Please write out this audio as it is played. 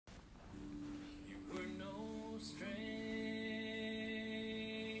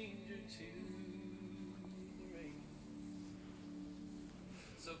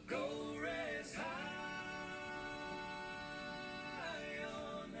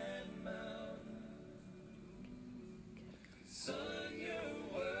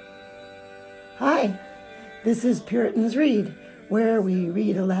Hi, this is Puritans Read, where we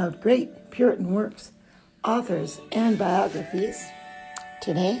read aloud great Puritan works, authors, and biographies.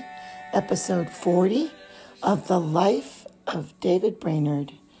 Today, episode 40 of The Life of David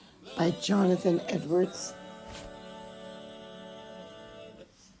Brainerd by Jonathan Edwards.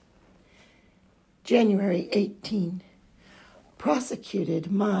 January 18.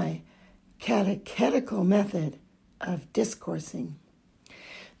 Prosecuted my catechetical method of discoursing.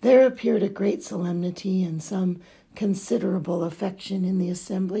 There appeared a great solemnity and some considerable affection in the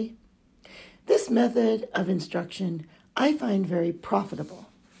assembly. This method of instruction I find very profitable.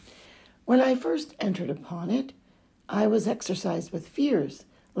 When I first entered upon it, I was exercised with fears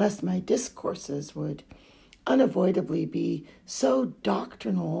lest my discourses would unavoidably be so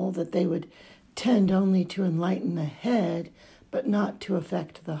doctrinal that they would tend only to enlighten the head, but not to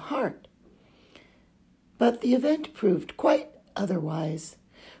affect the heart. But the event proved quite otherwise.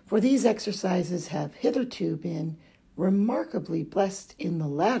 For these exercises have hitherto been remarkably blessed in the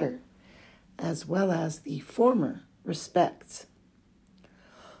latter, as well as the former respects.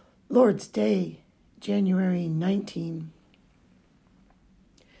 Lord's Day, January 19.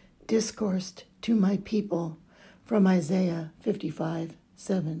 Discoursed to my people from Isaiah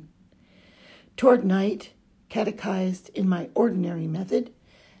 55:7. Toward night, catechized in my ordinary method,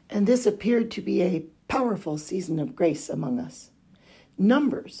 and this appeared to be a powerful season of grace among us.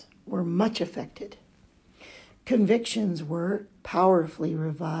 Numbers were much affected. Convictions were powerfully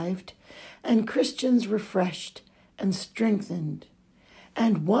revived, and Christians refreshed and strengthened.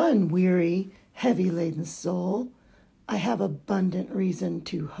 And one weary, heavy-laden soul, I have abundant reason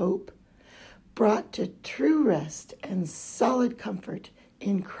to hope, brought to true rest and solid comfort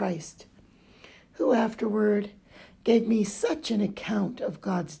in Christ, who afterward gave me such an account of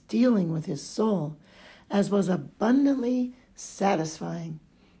God's dealing with his soul as was abundantly satisfying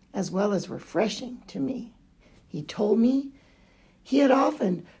as well as refreshing to me. He told me he had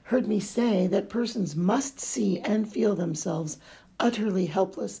often heard me say that persons must see and feel themselves utterly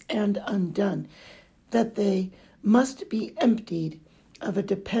helpless and undone, that they must be emptied of a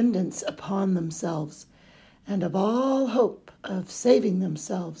dependence upon themselves and of all hope of saving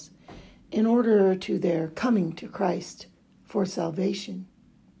themselves in order to their coming to Christ for salvation.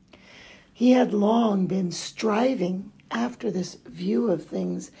 He had long been striving after this view of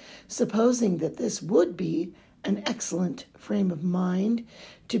things, supposing that this would be an excellent frame of mind,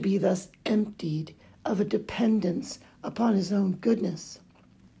 to be thus emptied of a dependence upon his own goodness.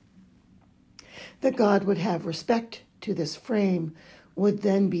 That God would have respect to this frame, would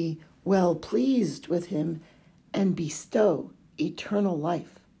then be well pleased with him, and bestow eternal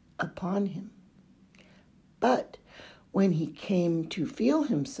life upon him. But when he came to feel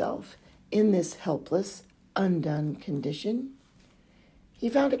himself in this helpless, undone condition, he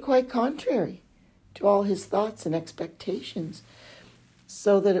found it quite contrary to all his thoughts and expectations,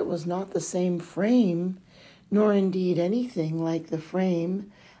 so that it was not the same frame, nor indeed anything like the frame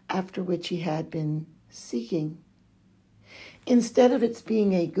after which he had been seeking. Instead of its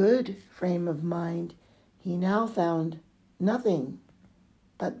being a good frame of mind, he now found nothing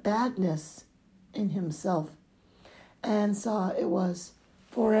but badness in himself, and saw it was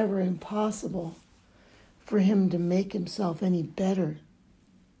forever impossible for him to make himself any better.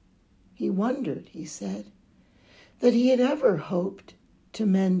 He wondered, he said, that he had ever hoped to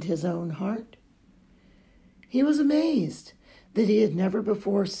mend his own heart. He was amazed that he had never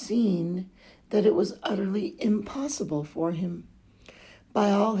before seen that it was utterly impossible for him,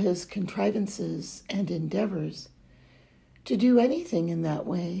 by all his contrivances and endeavors, to do anything in that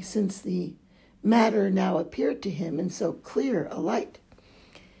way, since the matter now appeared to him in so clear a light.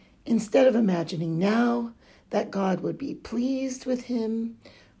 Instead of imagining now that God would be pleased with him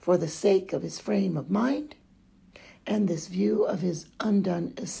for the sake of his frame of mind and this view of his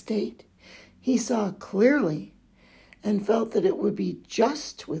undone estate, he saw clearly and felt that it would be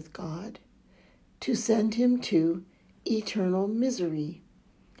just with God to send him to eternal misery,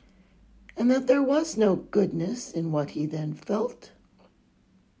 and that there was no goodness in what he then felt.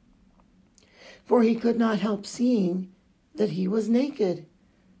 For he could not help seeing that he was naked,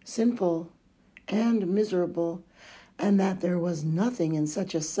 sinful, and miserable, and that there was nothing in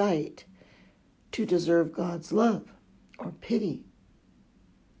such a sight to deserve God's love or pity.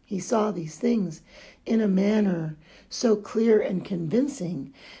 He saw these things in a manner so clear and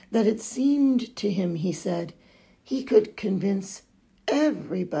convincing that it seemed to him, he said, he could convince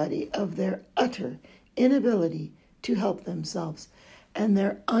everybody of their utter inability to help themselves and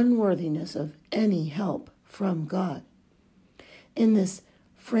their unworthiness of any help from God. In this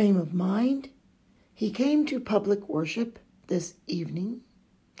frame of mind, he came to public worship this evening,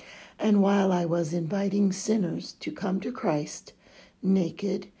 And while I was inviting sinners to come to Christ,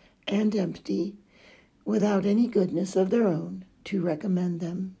 naked and empty, without any goodness of their own to recommend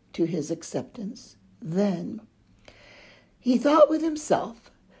them to his acceptance, then he thought with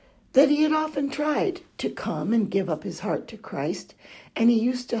himself that he had often tried to come and give up his heart to Christ, and he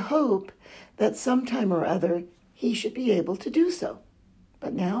used to hope that sometime or other he should be able to do so.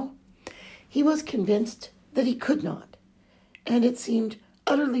 But now he was convinced that he could not, and it seemed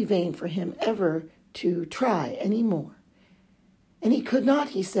utterly vain for him ever to try any more. And he could not,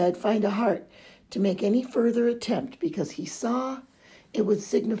 he said, find a heart to make any further attempt because he saw it would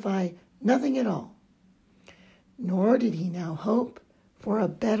signify nothing at all. Nor did he now hope for a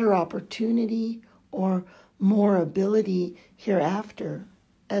better opportunity or more ability hereafter,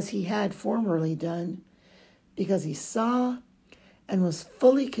 as he had formerly done, because he saw and was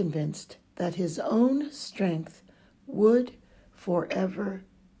fully convinced that his own strength would forever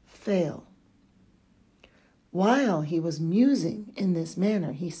fail. While he was musing in this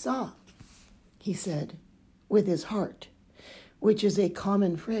manner, he saw, he said, with his heart, which is a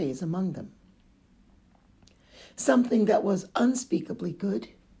common phrase among them, something that was unspeakably good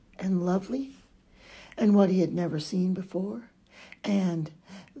and lovely, and what he had never seen before, and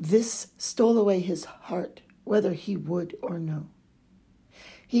this stole away his heart, whether he would or no.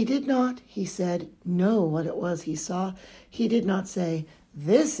 He did not, he said, know what it was he saw. He did not say,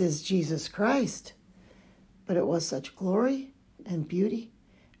 "This is Jesus Christ," but it was such glory and beauty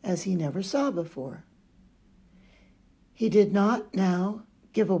as he never saw before. He did not now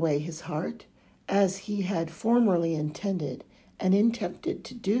give away his heart as he had formerly intended and attempted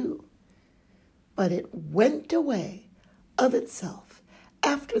to do, but it went away of itself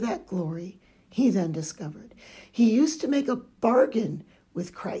after that glory he then discovered. He used to make a bargain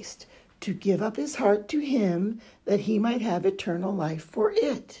with Christ to give up his heart to him that he might have eternal life for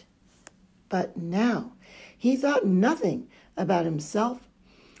it. But now he thought nothing about himself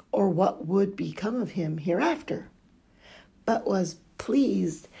or what would become of him hereafter, but was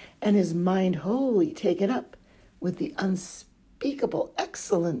pleased and his mind wholly taken up with the unspeakable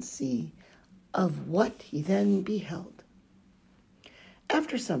excellency of what he then beheld.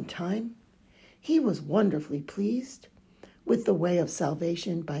 After some time, he was wonderfully pleased with the way of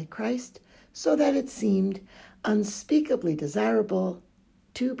salvation by Christ, so that it seemed unspeakably desirable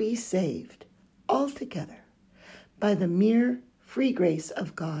to be saved altogether by the mere free grace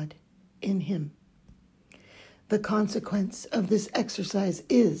of God in him. The consequence of this exercise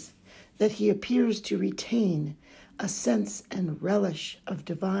is that he appears to retain a sense and relish of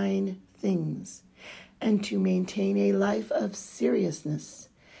divine things, and to maintain a life of seriousness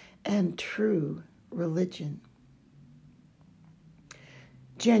and true religion.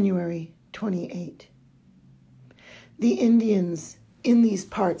 January 28. The Indians in these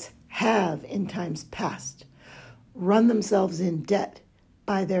parts have, in times past, run themselves in debt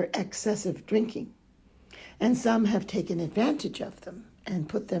by their excessive drinking, and some have taken advantage of them and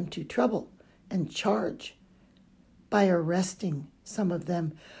put them to trouble and charge by arresting some of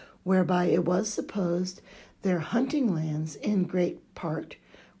them, whereby it was supposed their hunting lands in great part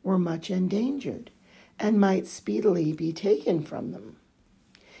were much endangered and might speedily be taken from them.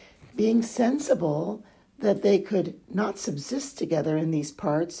 Being sensible that they could not subsist together in these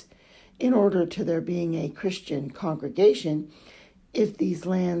parts, in order to there being a Christian congregation, if these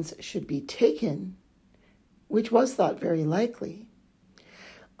lands should be taken, which was thought very likely,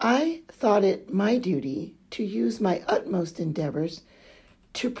 I thought it my duty to use my utmost endeavors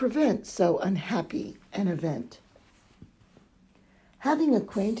to prevent so unhappy an event. Having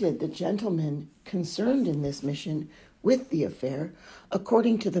acquainted the gentlemen concerned in this mission with the affair,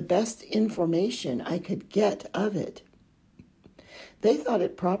 according to the best information I could get of it, they thought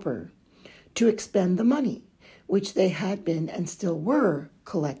it proper to expend the money which they had been and still were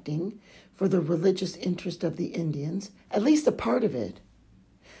collecting for the religious interest of the Indians, at least a part of it,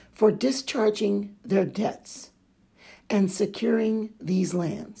 for discharging their debts and securing these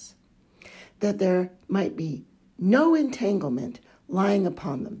lands, that there might be no entanglement lying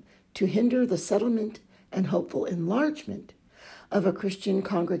upon them to hinder the settlement and hopeful enlargement of a Christian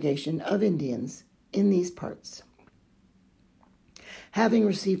congregation of Indians in these parts. Having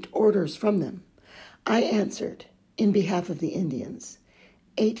received orders from them, I answered in behalf of the Indians,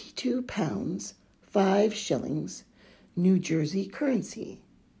 82 pounds, 5 shillings, New Jersey currency,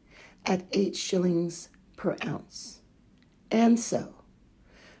 at 8 shillings per ounce, and so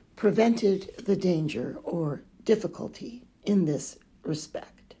prevented the danger or difficulty in this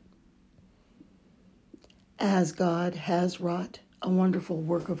respect. As God has wrought a wonderful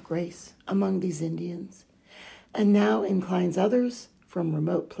work of grace among these Indians, and now inclines others from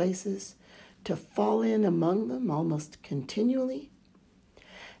remote places to fall in among them almost continually.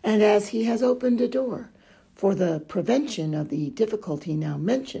 And as he has opened a door for the prevention of the difficulty now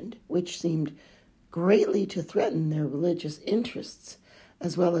mentioned, which seemed greatly to threaten their religious interests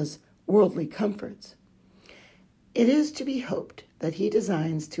as well as worldly comforts, it is to be hoped that he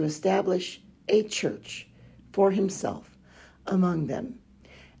designs to establish a church for himself among them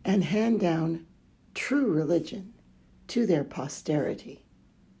and hand down true religion to their posterity.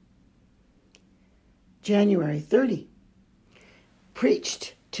 January 30.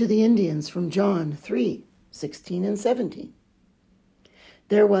 Preached to the Indians from John 3:16 and 17.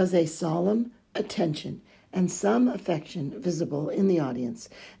 There was a solemn attention and some affection visible in the audience,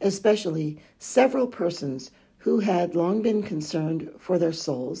 especially several persons who had long been concerned for their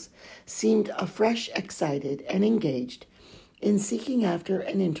souls, seemed afresh excited and engaged in seeking after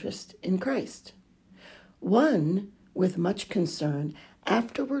an interest in Christ. One, with much concern,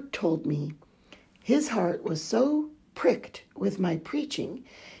 afterward told me his heart was so pricked with my preaching,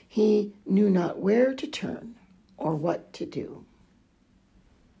 he knew not where to turn or what to do.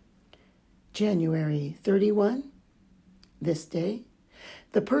 January 31, this day,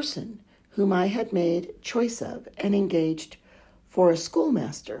 the person whom I had made choice of and engaged for a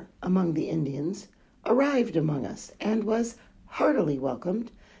schoolmaster among the Indians arrived among us and was heartily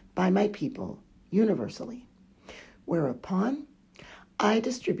welcomed by my people universally, whereupon I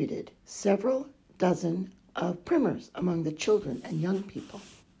distributed several dozen of primers among the children and young people.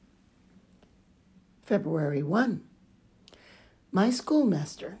 February 1. My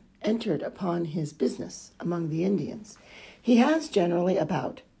schoolmaster entered upon his business among the Indians. He has generally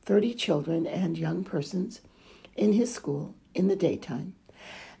about 30 children and young persons in his school in the daytime,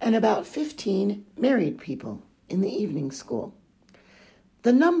 and about 15 married people in the evening school.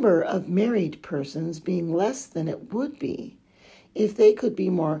 The number of married persons being less than it would be if they could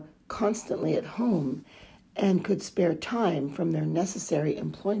be more constantly at home and could spare time from their necessary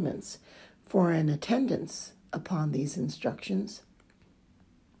employments for an attendance upon these instructions.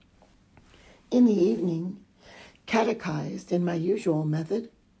 In the evening, catechized in my usual method,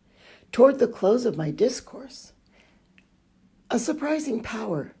 toward the close of my discourse, a surprising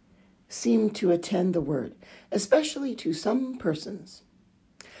power seemed to attend the word, especially to some persons.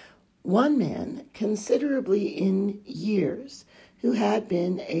 One man, considerably in years, who had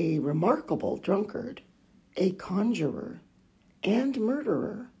been a remarkable drunkard, a conjurer, and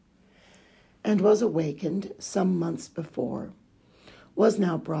murderer, and was awakened some months before, was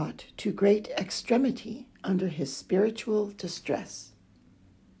now brought to great extremity under his spiritual distress,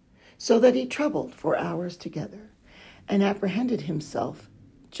 so that he troubled for hours together and apprehended himself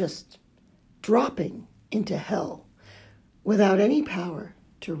just dropping into hell without any power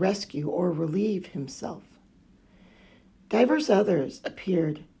to rescue or relieve himself. Divers others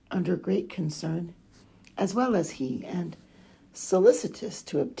appeared under great concern, as well as he, and solicitous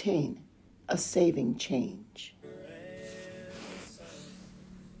to obtain a saving change.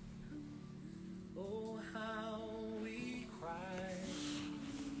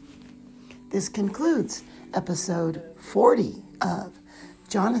 This concludes episode 40 of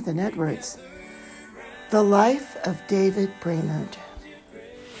Jonathan Edwards' The Life of David Brainerd.